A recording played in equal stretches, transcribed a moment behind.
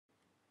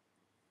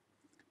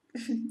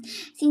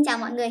Xin chào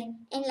mọi người,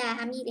 em là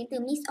Hami đến từ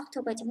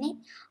missoctober.net.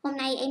 Hôm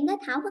nay em rất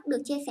háo hức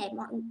được chia sẻ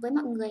với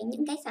mọi người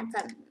những cái sản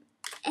phẩm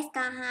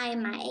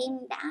SK-II mà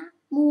em đã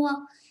mua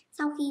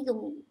sau khi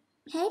dùng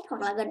hết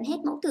hoặc là gần hết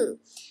mẫu thử.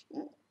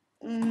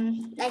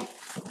 Đây,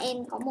 em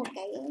có một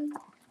cái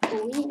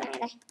túi như này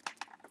đây,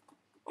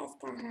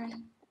 SK-II.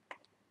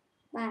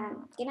 Và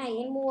cái này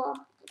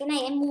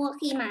em mua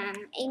khi mà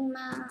em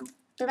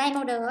từ đây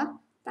em order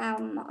và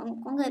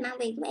có người mang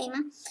về giúp em á.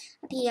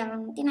 Thì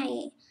cái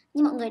này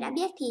như mọi người đã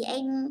biết thì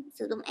em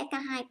sử dụng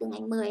SK-II từ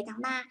ngày 10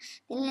 tháng 3,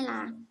 thế nên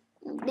là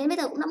đến bây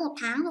giờ cũng đã 1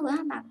 tháng rồi á,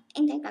 và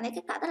em cảm thấy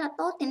kết quả rất là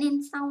tốt. Thế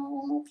nên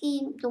sau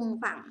khi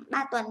dùng khoảng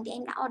 3 tuần thì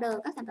em đã order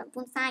các sản phẩm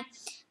full size.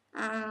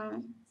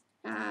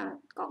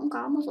 Cũng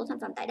có một số sản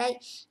phẩm tại đây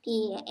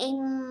thì em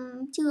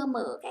chưa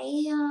mở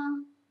cái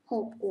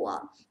hộp của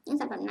những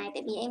sản phẩm này,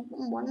 tại vì em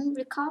cũng muốn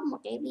record một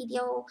cái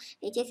video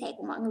để chia sẻ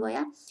của mọi người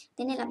á.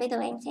 Thế nên là bây giờ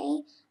em sẽ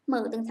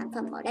mở từng sản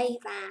phẩm ở đây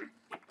và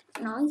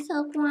nói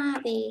sơ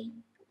qua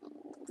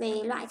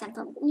về loại sản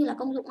phẩm cũng như là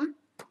công dụng á.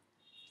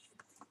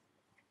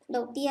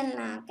 Đầu tiên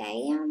là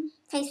cái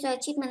Facial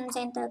Treatment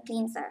Gentle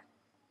Cleanser,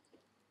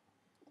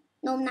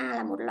 nôm na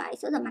là một loại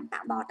sữa rửa mặt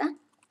tạo bọt á.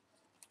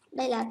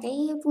 Đây là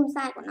cái full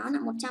size của nó là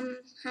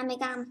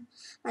 120g.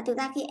 Và thực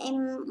ra khi em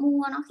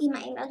mua nó, khi mà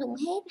em đã dùng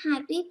hết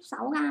 2 tuyếp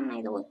 6g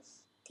này rồi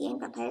thì em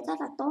cảm thấy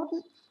rất là tốt.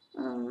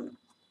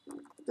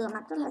 Rửa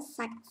mặt rất là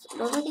sạch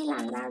đối với cái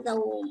làn da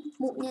dầu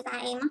mụn như da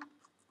em á.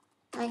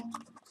 Đây,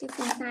 cái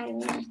full size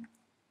như này.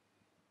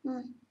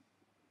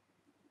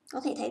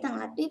 Có thể thấy rằng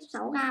là tuyếp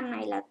 6g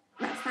này là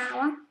bản sao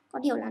á, có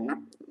điều là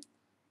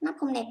nắp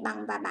không đẹp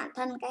bằng, và bản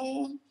thân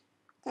cái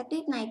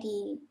tuyếp này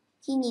thì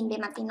khi nhìn bề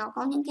mặt thì nó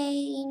có những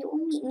cái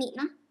nhũ mịn mịn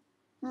á.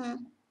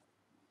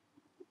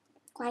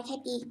 Quite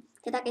happy.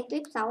 Thực ra cái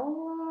tuyếp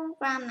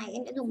 6g này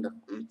em đã dùng được,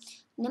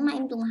 nếu mà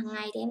em dùng hàng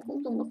ngày thì em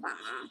cũng dùng được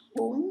khoảng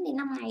 4 đến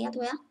 5 ngày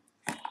thôi á.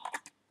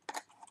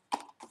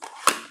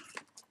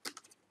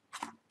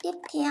 Tiếp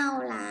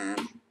theo là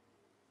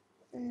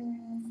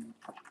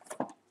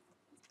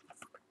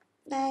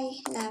đây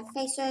là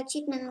Facial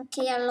Treatment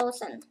Clear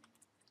Lotion.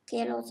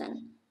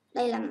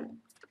 Đây là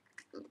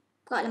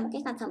gọi là một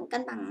cái sản phẩm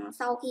cân bằng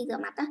sau khi rửa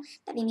mặt á.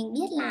 Tại vì mình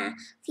biết là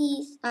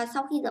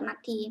sau khi rửa mặt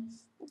thì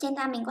trên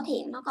da mình có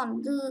thể nó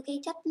còn dư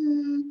cái chất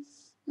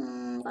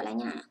gọi là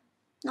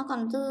nó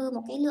còn dư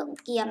một cái lượng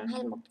kiềm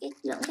hay là một cái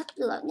lượng chất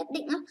rửa nhất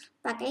định á.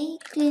 Và cái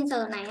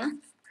cleanser này á,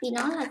 vì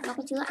nó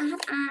có chứa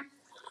AHA,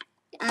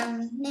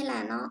 nên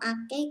là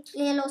cái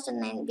clear lotion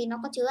này vì nó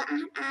có chứa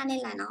AHA nên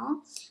là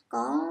nó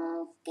có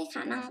cái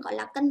khả năng gọi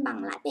là cân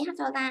bằng lại pH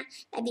cho da.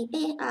 Tại vì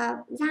pH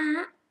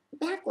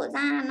của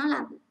da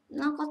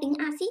nó có tính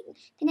axit,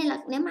 thế nên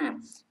là nếu mà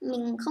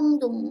mình không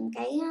dùng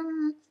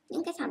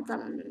những cái sản phẩm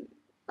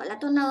gọi là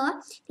toner á,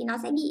 thì nó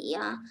sẽ bị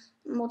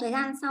một thời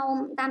gian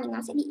sau da mình nó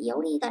sẽ bị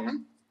yếu đi dần á.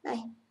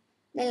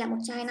 Đây là một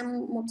chai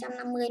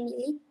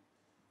 150ml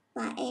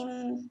và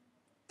em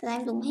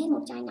dùng hết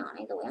một chai nhỏ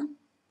này rồi á.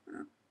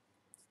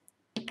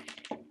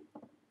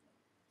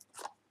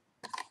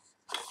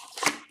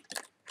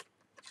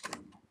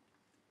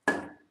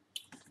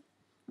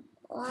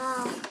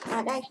 Wow,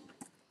 và đây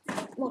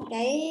một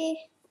cái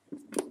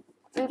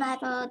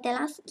Reviver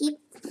Deluxe Kit.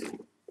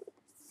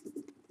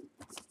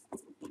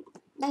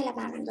 Đây là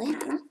bản giới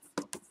hạn đó.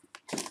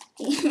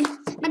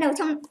 Ban đầu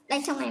trong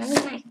này nó như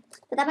thế này.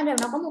 Thực ra ban đầu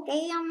nó có một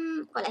cái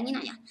gọi là như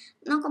này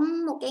nó có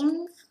một cái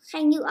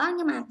khay nhựa,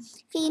 nhưng mà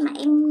khi mà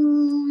em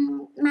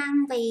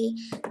mang về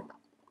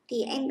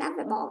thì em đã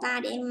phải bỏ ra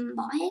để em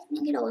bỏ hết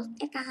những cái đồ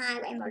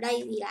SK-II của em vào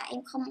đây, vì là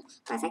em không,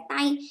 và xách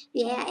tay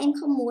vì là em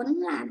không muốn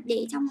là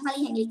để trong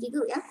vali hành lý ký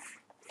gửi á.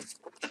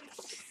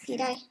 Thì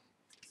đây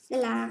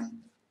là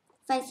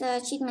Facial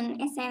Treatment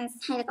Essence,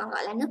 hay là còn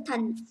gọi là nước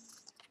thần.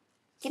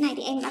 Cái này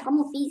thì em đã có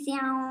một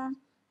video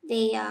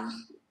về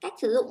cách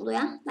sử dụng rồi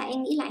á, và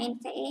em nghĩ là em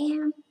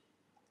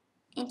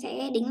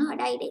sẽ đính nó ở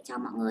đây để cho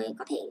mọi người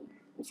có thể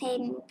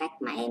xem cách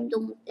mà em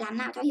dùng làm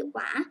nào cho hiệu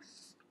quả.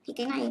 Thì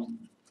cái này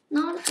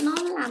nó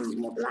là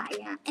một loại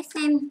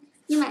essence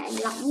nhưng mà lại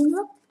lỏng như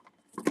nước.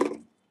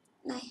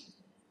 Đây,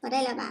 và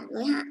đây là bản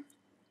giới hạn,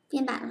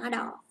 phiên bản hoa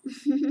đỏ.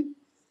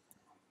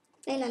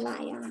 Đây là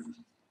loại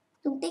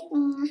dung tích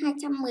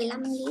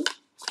 215ml.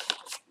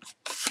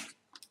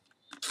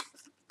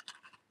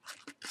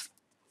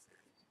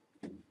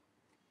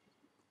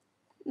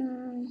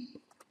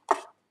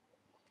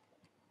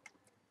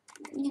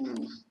 Như nào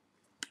nhỉ?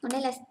 Còn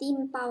đây là Steam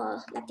Power,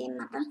 là kem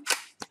mặt đó.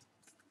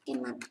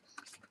 Kem mặt.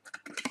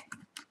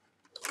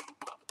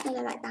 Đây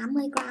là loại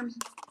 80g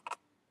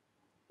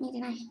như thế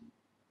này.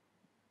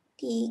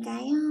 Thì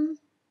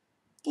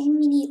cái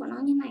mini của nó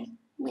như này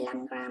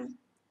 15g,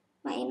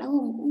 và em đã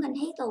dùng cũng gần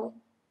hết rồi,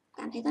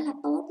 cảm thấy rất là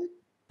tốt.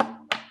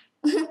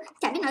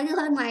 Chẳng biết nói gì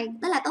hơn ngoài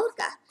rất là tốt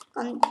cả.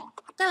 Còn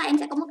chắc là em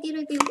sẽ có một cái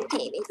review cụ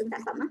thể về từng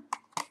sản phẩm á.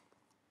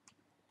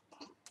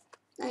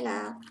 Đây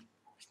là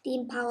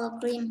Steam Power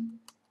Cream,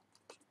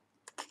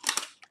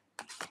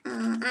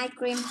 eye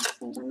cream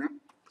dành cho mắt.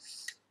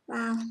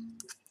 Wow,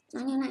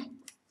 nó như này,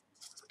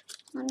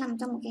 nó nằm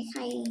trong một cái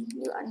khay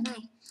nhựa thế này,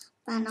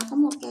 và nó có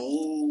một cái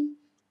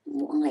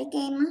muỗng lấy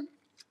kem á,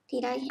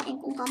 thì đây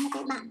em cũng có một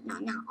cái bản nhỏ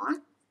nhỏ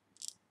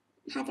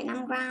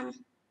 2,5 gram,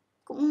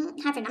 cũng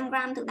 2,5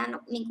 gram. Thực ra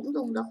mình cũng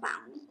dùng được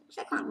khoảng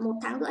 1,5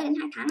 tháng đến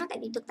 2 tháng đó, tại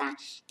vì thực ra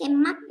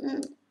kem mắt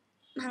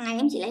hàng ngày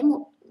em chỉ lấy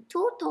một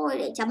chút thôi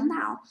để chấm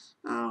vào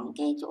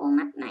cái chỗ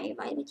mắt này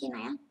và bên trên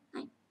này á.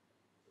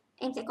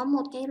 Em sẽ có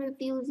một cái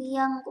review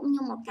riêng cũng như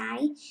một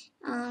cái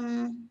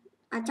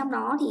trong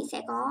đó thì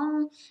sẽ có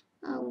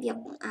việc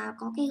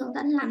có cái hướng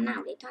dẫn làm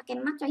nào để thoa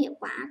kem mắt cho hiệu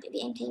quả, tại vì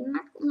em thấy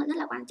mắt cũng rất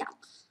là quan trọng.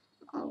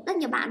 Rất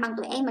nhiều bạn bằng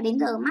tuổi em mà đến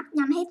giờ mắt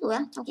nhăn hết rồi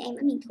á, trong khi em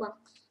vẫn bình thường.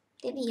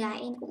 Thế vì là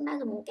em cũng đã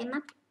dùng cái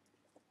mắt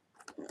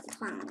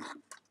khoảng 1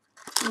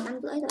 năm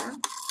rưỡi rồi á.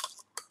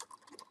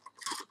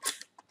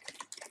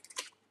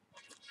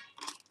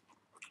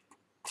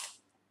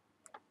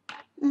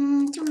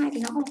 Trong này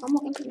thì nó không có một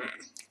cái mặt nạ.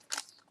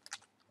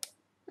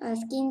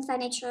 Skin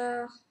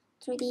Signature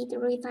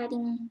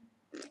 3D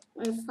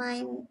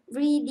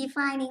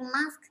Redefining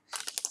Mask.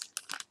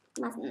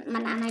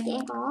 Mặt nạ này thì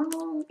em có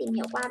tìm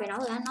hiểu qua về nó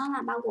rồi á, nó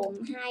là bao gồm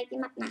 2 cái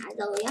mặt nạ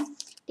rời á.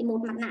 Thì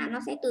một mặt nạ nó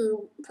sẽ từ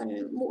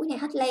phần mũi này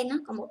hất lên á,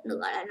 còn một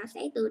nửa là nó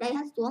sẽ từ đây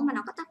hất xuống, và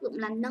nó có tác dụng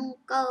là nâng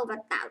cơ và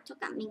tạo cho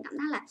mình cảm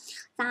giác là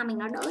da mình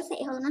nó đỡ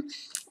sệ hơn á.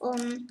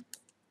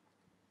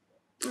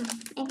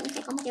 Em cũng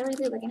sẽ có một cái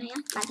review về cái này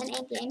á. Bản thân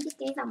em thì em thích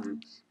cái dòng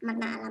mặt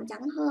nạ làm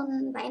trắng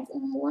hơn, và em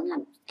cũng muốn là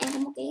em có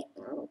một cái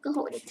cơ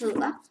hội để thử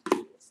á,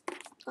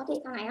 có thể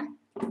sau này á.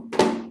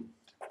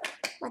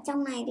 Và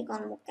trong này thì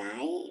còn một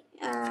cái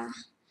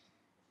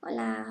gọi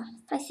là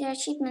facial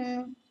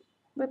treatment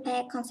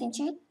repair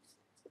concentrate,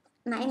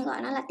 mà em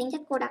gọi nó là tinh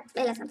chất cô đặc.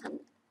 Đây là sản phẩm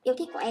yêu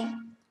thích của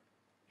em.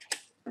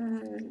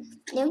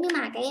 Nếu như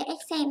mà cái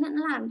accent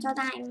nó làm cho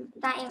da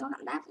em có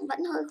cảm giác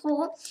vẫn hơi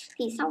khô,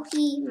 thì sau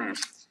khi mà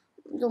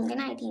dùng cái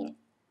này thì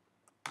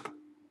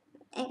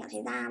em cảm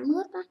thấy da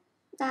mướt á,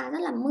 da rất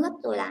là mướt,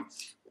 rồi là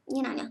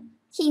như nào nhỉ,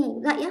 khi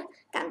ngủ dậy á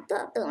cảm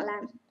tưởng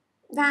là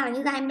da là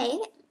như da em bé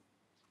ấy,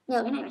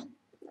 nhờ cái này này.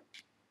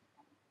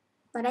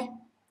 Và đây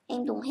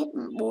em dùng hết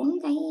 4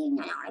 cái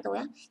nhỏ nhỏ này rồi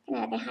á, cái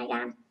này là cái 2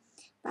 gram,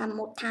 và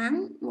một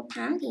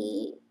tháng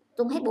thì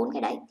dùng hết 4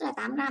 cái đấy, tức là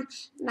 8 gram.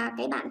 Và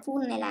cái bản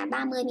full này là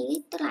 30 ml,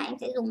 tức là em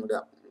sẽ dùng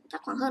được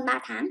chắc khoảng hơn 3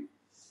 tháng.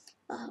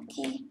 Ok.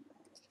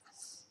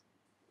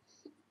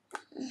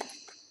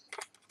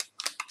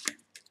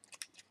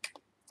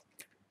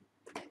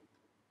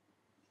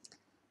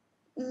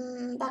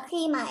 Và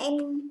khi mà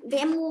vì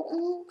em mua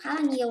cũng khá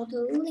là nhiều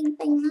thứ linh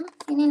tinh á,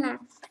 cho nên là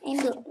em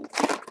được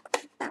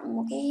tặng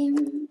một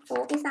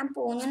số cái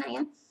sample như này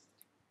á.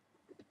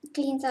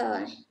 Cleanser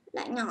này,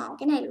 loại nhỏ,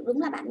 cái này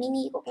đúng là bản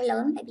mini của cái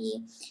lớn, tại vì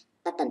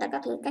tất tần tật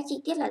các thứ, các chi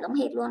tiết là giống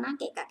hệt luôn á,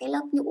 kể cả cái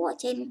lớp nhũ ở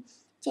trên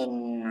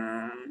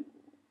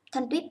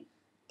thân tuyết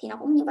thì nó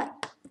cũng như vậy.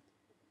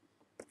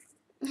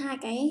 2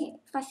 cái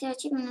facial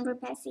treatment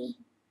repair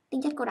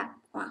tinh chất cô đặc.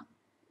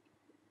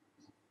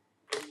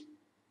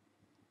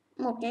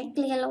 Một cái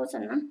clear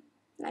lotion á,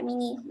 loại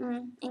mini.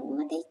 Em cũng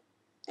rất thích,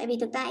 tại vì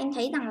thực ra em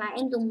thấy rằng là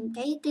em dùng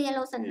cái clear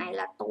lotion này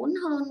là tốn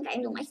hơn cả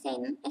em dùng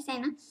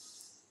essence á,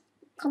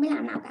 không biết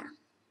làm nào cả.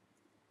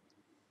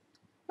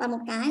 Và một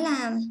cái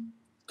là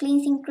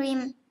cleansing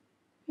cream,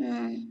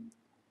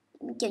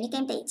 kiểu như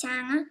kem tẩy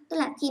trang á, tức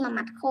là khi mà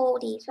mặt khô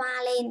thì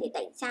xoa lên để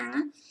tẩy trang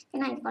á. Cái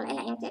này có lẽ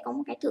là em sẽ có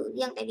một cái thử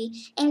riêng, tại vì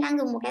em đang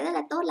dùng một cái rất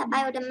là tốt là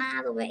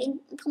Bioderma rồi, và em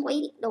không có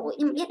ý định đổi,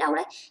 nhưng mà biết đâu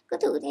đấy, cứ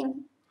thử thêm,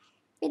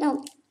 biết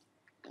đâu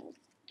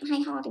hay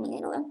ho thì mình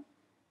sẽ đổi.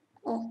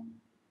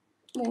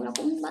 Mùi nó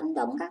cũng vẫn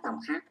giống các dòng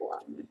khác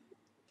của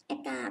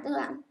SK, tức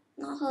là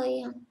nó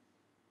hơi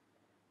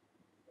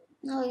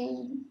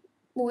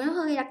mùi nó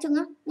hơi đặc trưng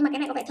á, nhưng mà cái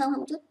này có vẻ thơm hơn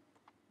một chút.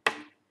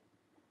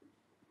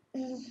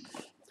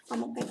 Còn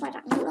một cái quà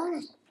tặng nữa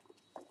này,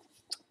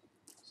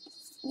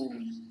 như này.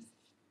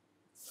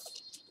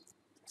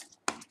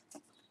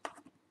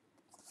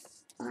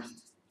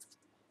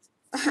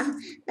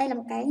 Đây là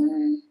một cái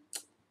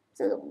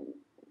sử dụng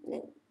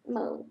để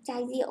mở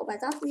chai rượu và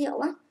rót rượu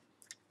á.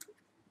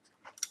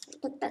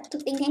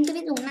 Thực tình thì em chưa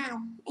biết dùng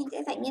nào, em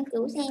sẽ phải nghiên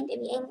cứu xem, tại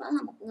vì em vẫn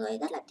là một người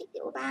rất là thích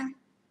rượu vang.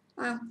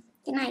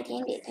 Cái này thì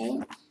em để thấy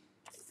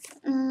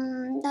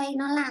đây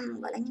nó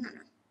làm gọi là như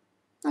nào,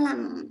 nó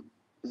làm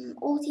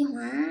oxy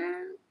hóa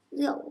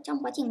rượu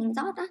trong quá trình mình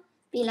rót á,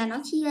 vì là nó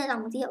chia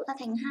dòng rượu ra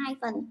thành 2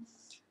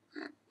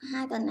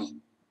 phần này,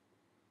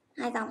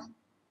 2 dòng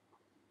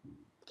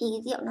thì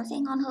rượu nó sẽ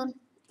ngon hơn.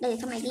 Đây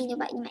trong này ghi như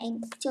vậy nhưng mà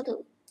em chưa thử,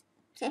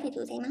 sẽ phải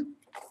thử xem á.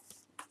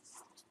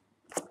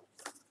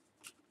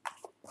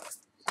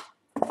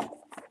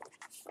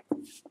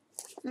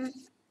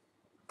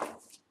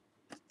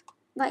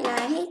 Vậy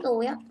là hết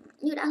rồi á.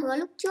 Như đã hứa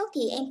lúc trước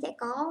thì em sẽ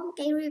có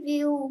cái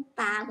review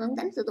và hướng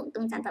dẫn sử dụng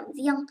từng sản phẩm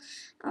riêng.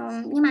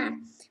 Nhưng mà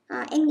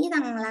em nghĩ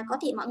rằng là có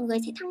thể mọi người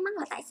sẽ thắc mắc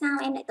là tại sao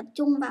em lại tập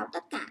trung vào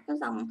tất cả các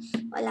dòng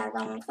gọi là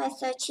dòng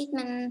facial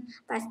treatment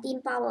và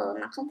steam power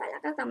mà không phải là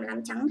các dòng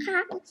làm trắng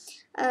khác.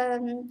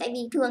 Tại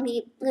vì thường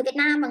thì người Việt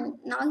Nam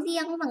nói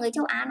riêng và người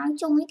châu Á nói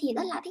chung thì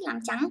rất là thích làm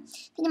trắng.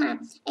 Thế nhưng mà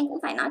em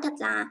cũng phải nói thật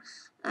là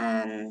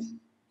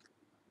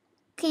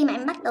khi mà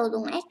em bắt đầu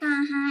dùng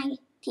SK-II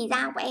thì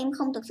da của em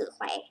không thực sự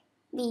khỏe,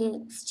 vì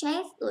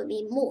stress, rồi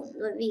vì mụn,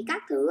 rồi vì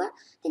các thứ á.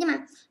 Thế nhưng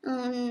mà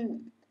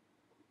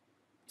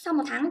sau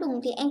 1 tháng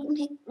dùng thì em cũng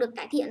thấy được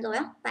cải thiện rồi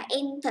á, và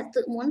em thật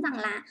sự muốn rằng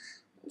là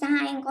da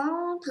em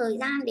có thời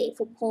gian để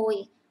phục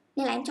hồi,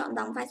 nên là em chọn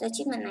dòng Facial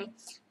Treatment này.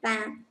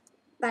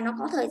 Và nó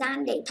có thời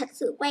gian để thật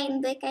sự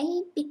quen với cái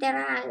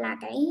Pitera, là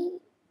cái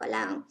gọi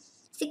là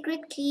secret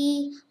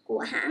key của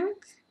hãng,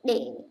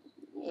 để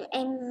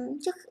em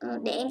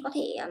để em có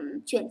thể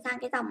chuyển sang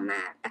cái dòng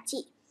mà đặc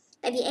trị.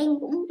 Tại vì em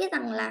cũng biết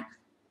rằng là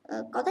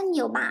có rất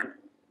nhiều bạn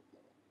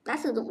đã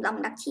sử dụng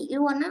dòng đặc trị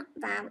luôn á,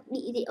 và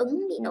bị dị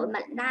ứng, bị nổi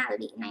mẩn da, rồi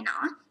bị này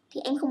nọ,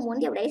 thì em không muốn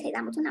điều đấy xảy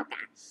ra một chút nào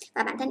cả.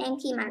 Và bản thân em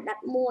khi mà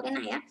đặt mua cái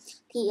này á,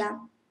 thì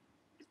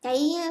cái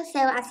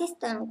sales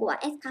assistant của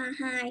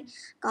SK-II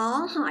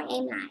có hỏi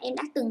em là em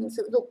đã từng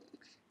sử dụng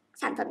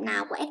sản phẩm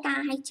nào của SK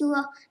hay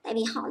chưa, tại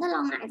vì họ rất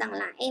lo ngại rằng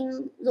là em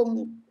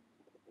dùng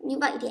như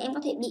vậy thì em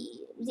có thể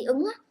bị dị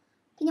ứng á.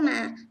 Thế nhưng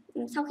mà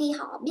sau khi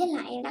họ biết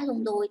là em đã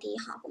dùng rồi thì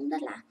họ cũng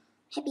rất là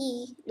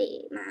happy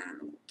để mà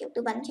kiểu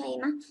tư vấn cho em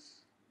á.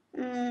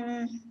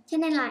 Cho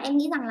nên là em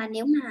nghĩ rằng là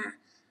nếu mà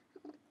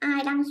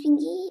ai đang suy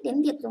nghĩ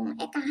đến việc dùng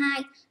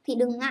SK-II thì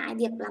đừng ngại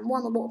việc là mua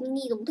một bộ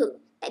mini dùng thử,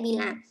 tại vì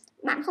là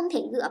bạn không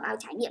thể dựa vào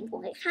trải nghiệm của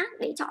người khác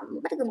để chọn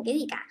bất cứ một cái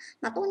gì cả,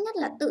 mà tốt nhất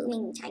là tự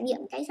mình trải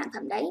nghiệm cái sản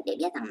phẩm đấy để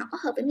biết rằng nó có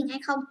hợp với mình hay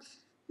không.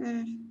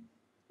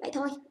 Vậy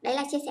thôi, đấy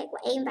là chia sẻ của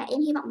em, và em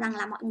hy vọng rằng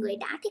là mọi người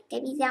đã thích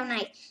cái video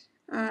này.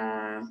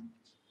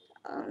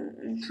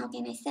 How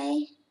can I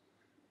say?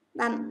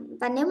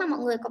 Và nếu mà mọi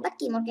người có bất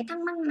kỳ một cái thắc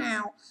mắc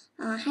nào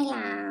hay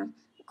là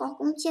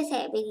cũng chia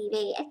sẻ về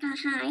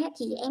SK-II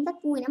thì em rất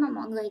vui nếu mà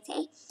mọi người sẽ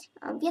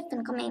viết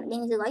phần comment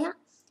bên dưới á.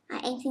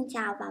 Em xin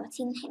chào và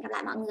xin hẹn gặp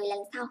lại mọi người lần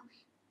sau.